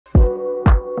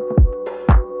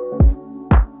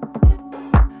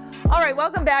right,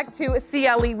 welcome back to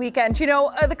CLE Weekend. You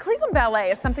know, the Cleveland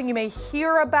Ballet is something you may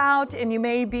hear about and you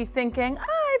may be thinking,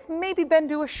 I've maybe been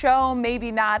to a show, maybe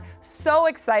not. So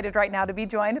excited right now to be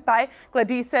joined by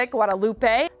Gladys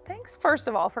Guadalupe. Thanks, first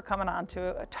of all, for coming on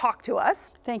to talk to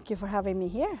us. Thank you for having me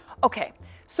here. Okay,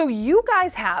 so you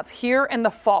guys have here in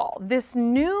the fall this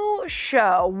new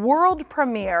show, world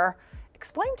premiere.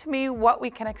 Explain to me what we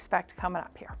can expect coming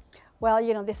up here. Well,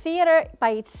 you know, the theater by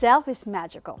itself is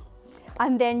magical.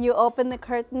 And then you open the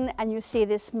curtain and you see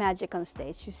this magic on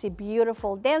stage. You see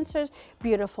beautiful dancers,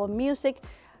 beautiful music,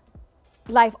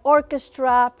 live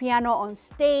orchestra, piano on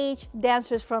stage,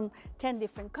 dancers from 10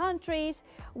 different countries.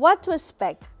 What to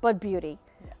expect but beauty.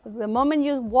 Yeah. The moment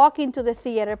you walk into the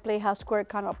theater, Playhouse Square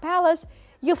Carmel Palace,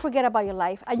 you forget about your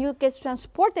life and you get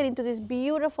transported into these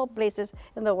beautiful places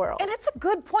in the world. And it's a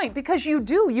good point because you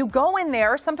go in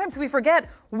there, sometimes we forget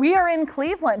we are in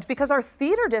Cleveland because our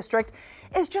theater district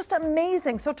is just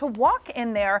amazing. So to walk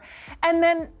in there and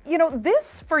then, you know,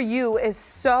 this for you is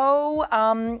so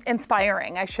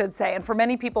inspiring, I should say, and for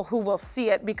many people who will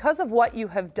see it because of what you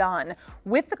have done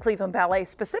with the Cleveland Ballet,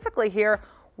 specifically here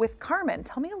with Carmen.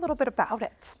 Tell me a little bit about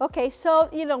it. Okay, so,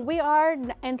 you know, we are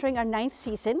entering our 9th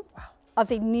season. Wow. Of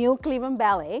the new Cleveland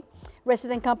Ballet,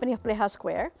 resident company of Playhouse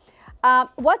Square.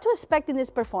 What to expect in this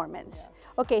performance?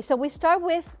 Yeah. Okay, so we start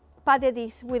with Pas de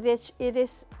Dix, which it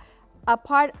is a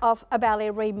part of a ballet,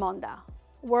 Raymonda,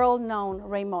 world-known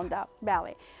Raymonda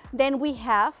ballet. Then we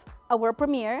have a world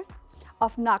premiere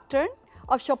of Nocturne,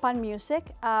 of Chopin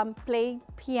music, play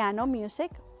piano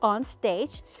music on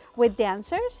stage with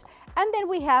dancers. And then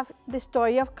we have the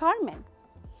story of Carmen,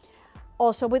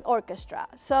 also with orchestra.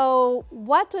 So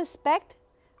what to expect?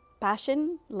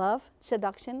 Passion, love,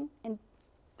 seduction, and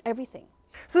everything.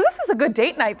 So this is a good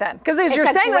date night then, because as you're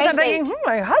saying this, I'm thinking,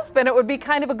 my husband, it would be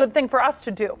kind of a good thing for us to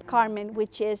do. Carmen,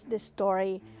 which is the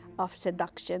story of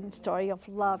seduction, story of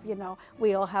love, you know,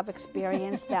 we all have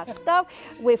experienced that stuff.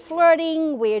 We're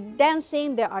flirting, we're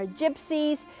dancing, there are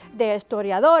gypsies, there's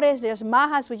toreadores, there's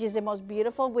majas, which is the most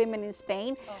beautiful women in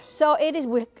Spain. Oh. So it is,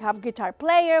 we have guitar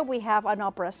player, we have an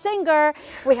opera singer,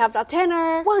 we have the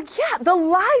tenor. Well, yeah, the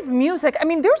live music, I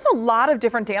mean, there's a lot of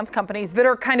different dance companies that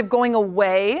are kind of going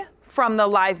away from the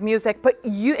live music, but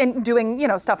and doing, you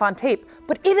know, stuff on tape,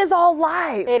 but it is all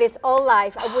live. It is all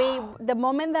live. The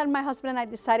moment that my husband and I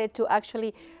decided to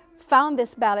actually found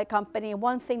this ballet company,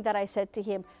 one thing that I said to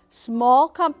him, small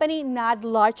company, not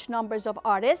large numbers of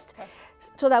artists, okay,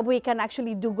 so that we can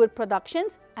actually do good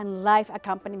productions and live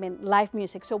accompaniment, live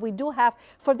music. So we do have,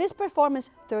 for this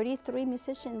performance, 33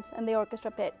 musicians in the orchestra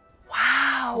pit.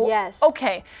 Wow. Yes.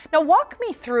 Okay. Now walk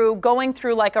me through going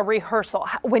through like a rehearsal.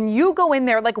 When you go in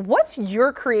there, like what's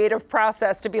your creative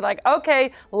process to be like,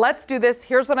 okay, let's do this.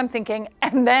 Here's what I'm thinking.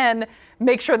 And then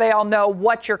make sure they all know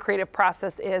what your creative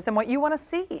process is and what you want to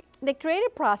see. The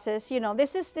creative process, you know,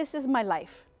 this is my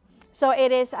life. So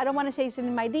it is, I don't want to say it's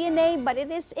in my DNA, but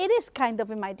it is kind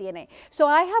of in my DNA. So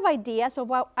I have ideas of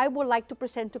what I would like to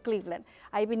present to Cleveland.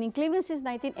 I've been in Cleveland since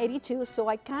 1982, so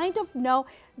I kind of know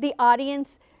the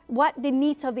audience, what the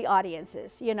needs of the audience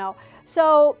is, you know.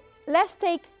 So let's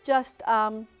take just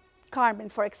Carmen,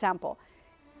 for example.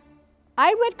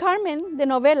 I read Carmen, the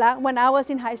novela, when I was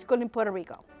in high school in Puerto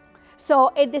Rico.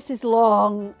 So this is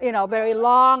long, you know, very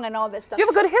long and all this stuff. You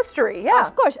have a good history, yeah.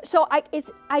 Of course. So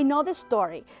I know the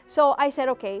story. So I said,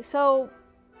 okay, so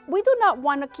we do not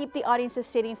want to keep the audiences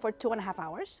sitting for 2.5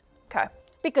 hours. Okay.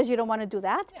 Because you don't want to do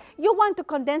that. Yeah. You want to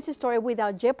condense the story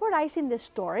without jeopardizing the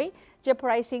story,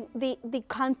 jeopardizing the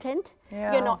content,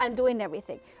 yeah, you know, and doing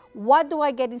everything. What do I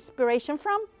get inspiration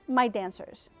from? My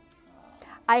dancers.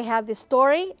 I have the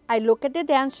story, I look at the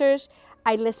dancers,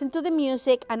 I listen to the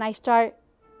music, and I start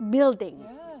building.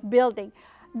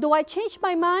 Do I change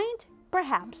my mind?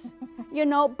 Perhaps, you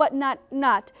know, but not.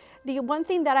 The one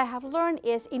thing that I have learned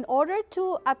is in order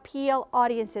to appeal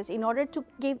audiences, in order to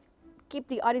keep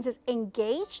the audiences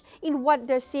engaged in what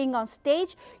they're seeing on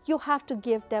stage, you have to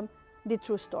give them the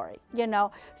true story, you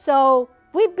know. So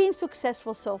we've been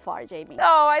successful so far, Jamie.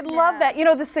 Oh, I love that. You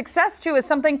know, the success too is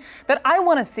something that I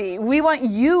want to see. We want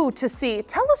you to see.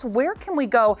 Tell us, where can we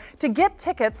go to get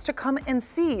tickets to come and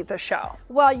see the show?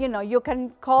 Well, you know, you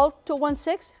can call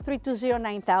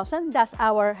 216-320-9000. That's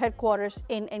our headquarters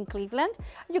in Cleveland.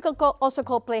 You can also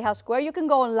call Playhouse Square. You can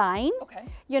go online, okay,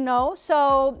 you know,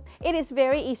 so it is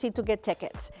very easy to get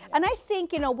tickets. Yeah. And I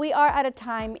think, you know, we are at a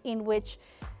time in which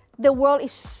the world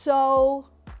is so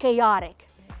chaotic.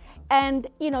 And,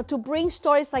 you know, to bring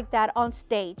stories like that on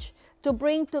stage, to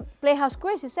bring to Playhouse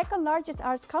Square, is the second largest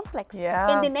arts complex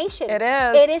in the nation. It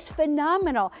is. It is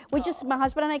phenomenal. My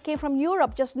husband and I came from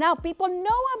Europe just now. People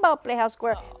know about Playhouse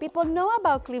Square. People know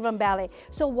about Cleveland Ballet.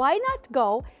 So why not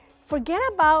go forget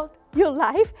about your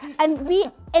life and be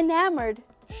enamored,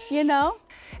 you know?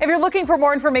 If you're looking for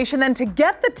more information, then to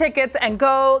get the tickets and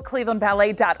go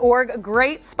clevelandballet.org.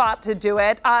 Great spot to do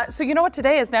it. So you know what?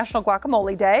 Today is National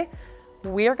Guacamole Day.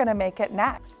 We're going to make it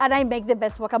next. And I make the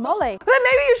best guacamole. Then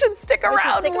maybe you should stick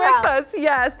around with us.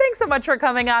 Yes. Thanks so much for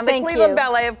coming on. The Cleveland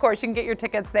Ballet, of course, you can get your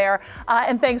tickets there.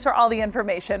 And thanks for all the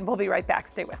information. We'll be right back.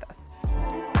 Stay with us.